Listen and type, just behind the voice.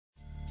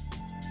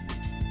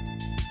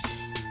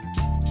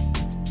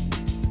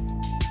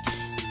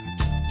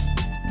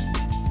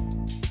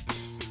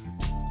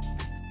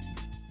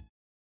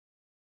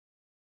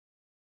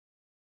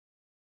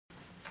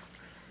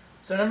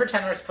So number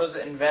 10, we're supposed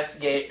to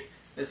investigate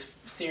this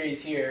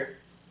series here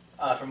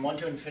from 1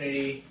 to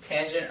infinity,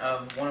 tangent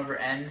of 1 over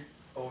n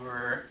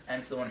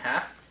to the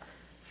 1/2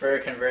 for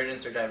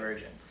convergence or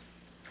divergence.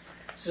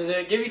 So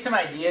to give you some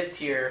ideas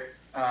here,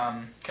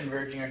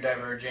 converging or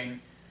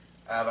diverging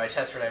by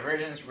test for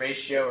divergence,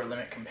 ratio, or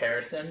limit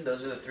comparison,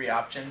 those are the three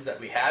options that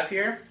we have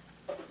here.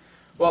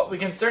 Well, we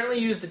can certainly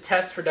use the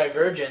test for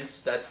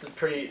divergence. That's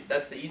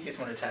the easiest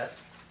one to test.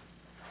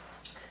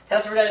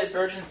 Test for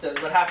divergence says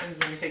what happens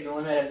when we take the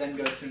limit as n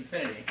goes to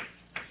infinity.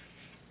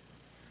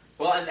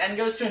 Well, as n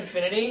goes to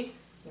infinity,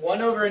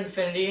 1 over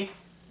infinity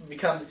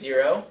becomes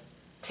 0.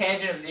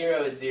 Tangent of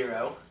 0 is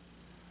 0.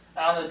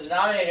 On the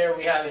denominator,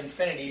 we have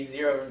infinity.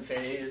 0 over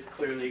infinity is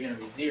clearly going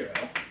to be 0.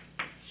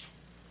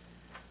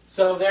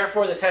 So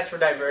therefore, the test for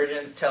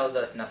divergence tells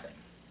us nothing.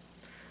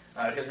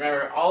 Because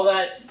remember, all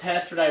that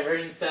test for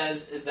divergence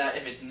says is that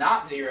if it's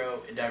not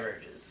 0, it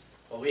diverges.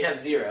 Well, we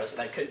have 0, so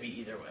that could be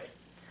either way.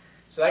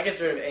 So that gets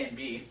rid of A and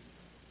B.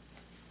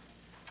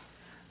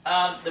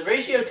 The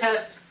ratio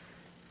test,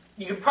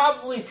 you can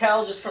probably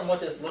tell just from what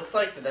this looks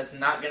like that that's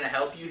not going to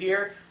help you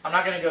here. I'm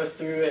not going to go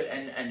through it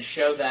and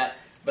show that,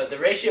 but the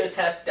ratio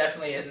test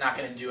definitely is not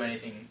going to do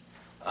anything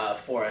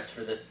for us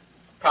for this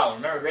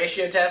problem. Remember,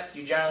 ratio test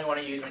you generally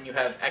want to use when you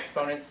have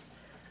exponents,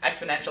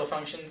 exponential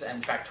functions,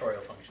 and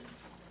factorial functions.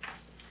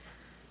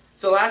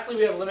 So lastly,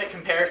 we have limit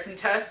comparison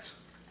test,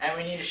 and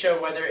we need to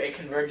show whether it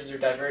converges or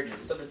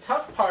diverges. So the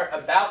tough part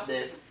about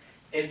this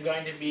is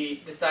going to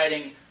be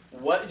deciding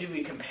what do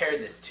we compare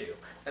this to.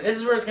 And this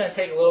is where it's going to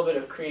take a little bit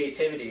of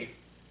creativity.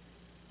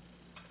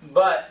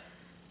 But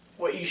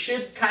what you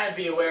should kind of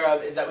be aware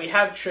of is that we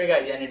have trig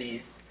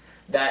identities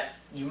that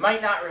you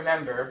might not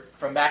remember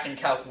from back in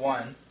Calc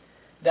 1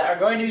 that are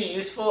going to be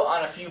useful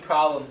on a few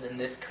problems in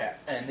this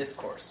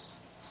course.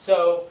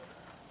 So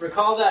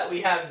recall that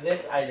we have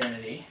this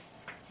identity.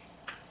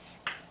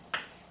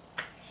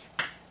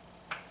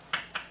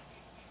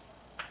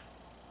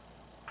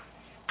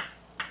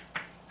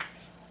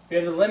 We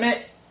have the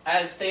limit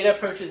as theta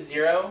approaches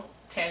 0,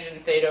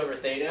 tangent theta over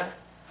theta.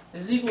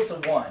 This is equal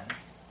to 1.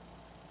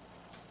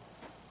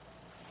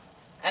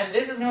 And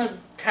this is going to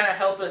kind of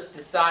help us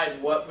decide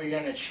what we're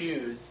going to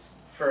choose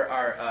for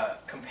our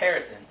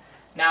comparison.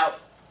 Now,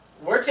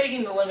 we're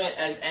taking the limit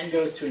as n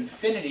goes to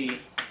infinity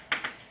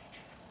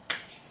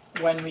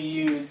when we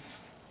use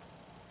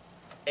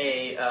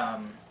a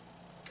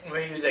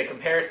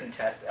comparison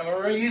test. And when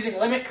we're using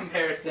limit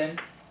comparison,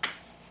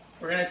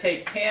 we're going to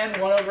take tan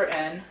 1 over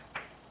n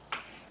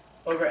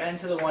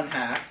to the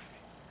 1/2,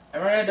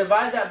 and we're going to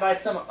divide that by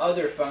some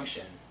other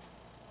function.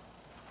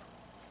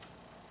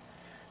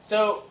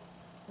 So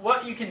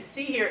what you can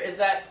see here is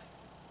that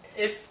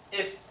if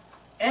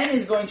n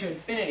is going to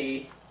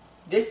infinity,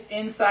 this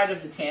inside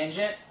of the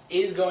tangent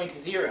is going to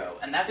 0,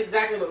 and that's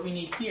exactly what we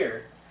need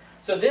here.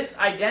 So this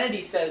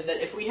identity says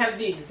that if we have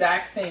the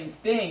exact same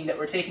thing that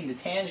we're taking the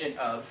tangent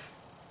of,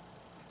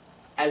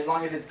 as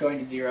long as it's going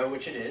to 0,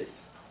 which it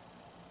is,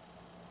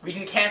 we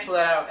can cancel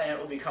that out and it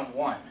will become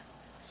 1.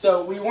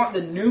 So we want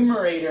the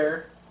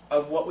numerator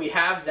of what we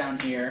have down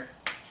here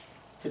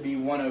to be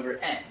 1 over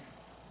n,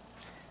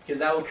 because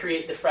that will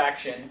create the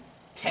fraction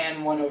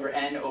tan 1 over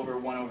n over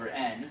 1 over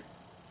n,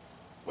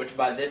 which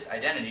by this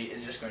identity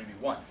is just going to be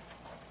 1.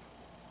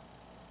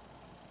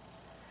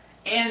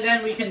 And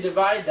then we can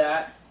divide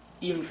that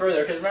even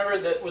further, because remember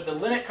that with the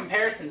limit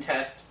comparison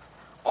test,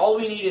 all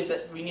we need is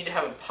that we need to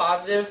have a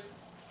positive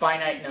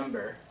finite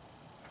number,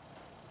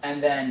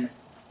 and then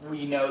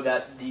we know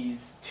that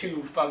these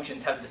two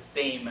functions have the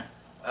same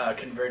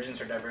convergence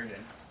or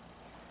divergence.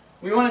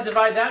 We want to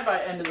divide that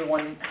by n to the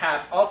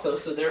 1/2 also,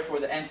 so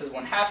therefore the n to the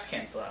 1/2s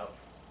cancel out.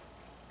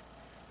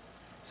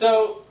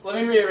 So let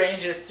me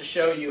rearrange this to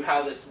show you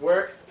how this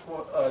works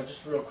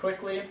just real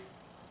quickly.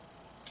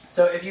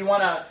 So if you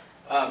want to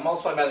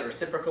multiply by the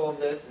reciprocal of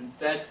this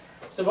instead,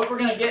 so what we're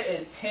going to get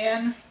is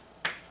tan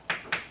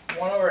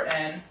 1 over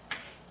n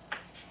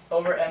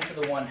to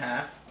the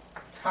 1/2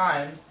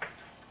 times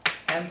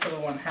n to the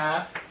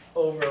 1/2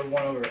 over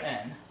 1 over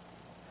n.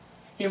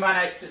 Keep in mind,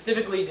 I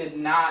specifically did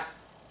not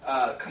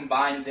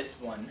combine this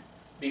one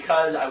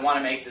because I want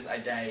to make this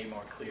identity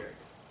more clear.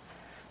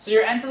 So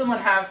your n to the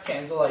 1/2s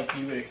cancel like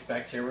you would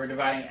expect here. We're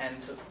dividing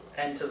n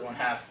to the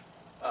 1/2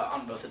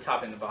 on both the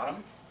top and the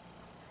bottom.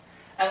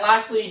 And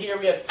lastly, here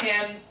we have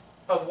tan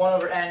of 1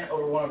 over n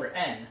over 1 over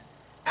n.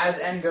 As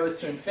n goes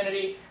to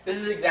infinity, this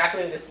is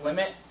exactly this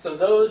limit, so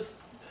those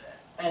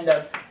end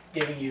up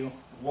giving you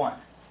 1.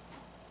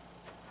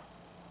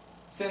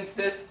 Since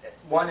this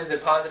 1 is a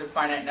positive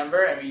finite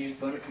number and we use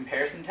the limit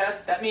comparison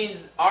test, that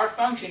means our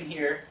function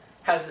here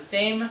has the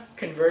same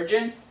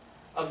convergence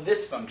of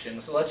this function.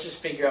 So let's just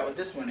figure out what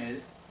this one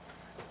is.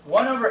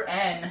 1 over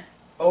n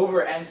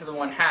to the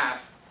 1/2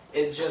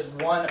 is just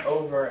 1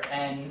 over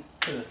n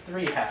to the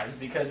 3/2,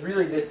 because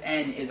really this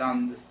n is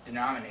on this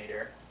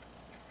denominator.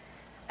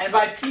 And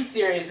by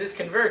p-series, this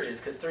converges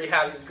because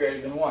 3/2 is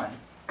greater than 1.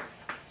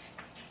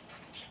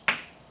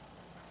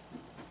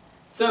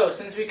 So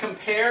since we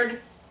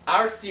compared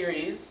our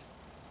series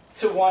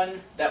to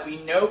one that we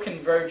know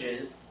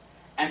converges,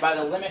 And by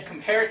the limit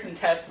comparison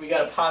test, we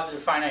got a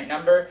positive finite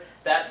number.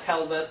 That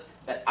tells us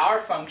that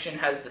our function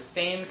has the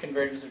same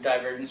convergence or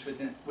divergence,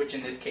 which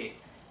in this case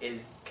is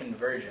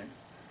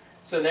convergence.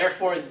 So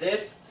therefore,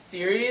 this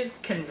series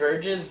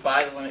converges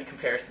by the limit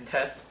comparison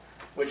test,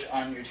 which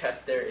on your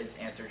test there is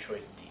answer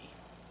choice D.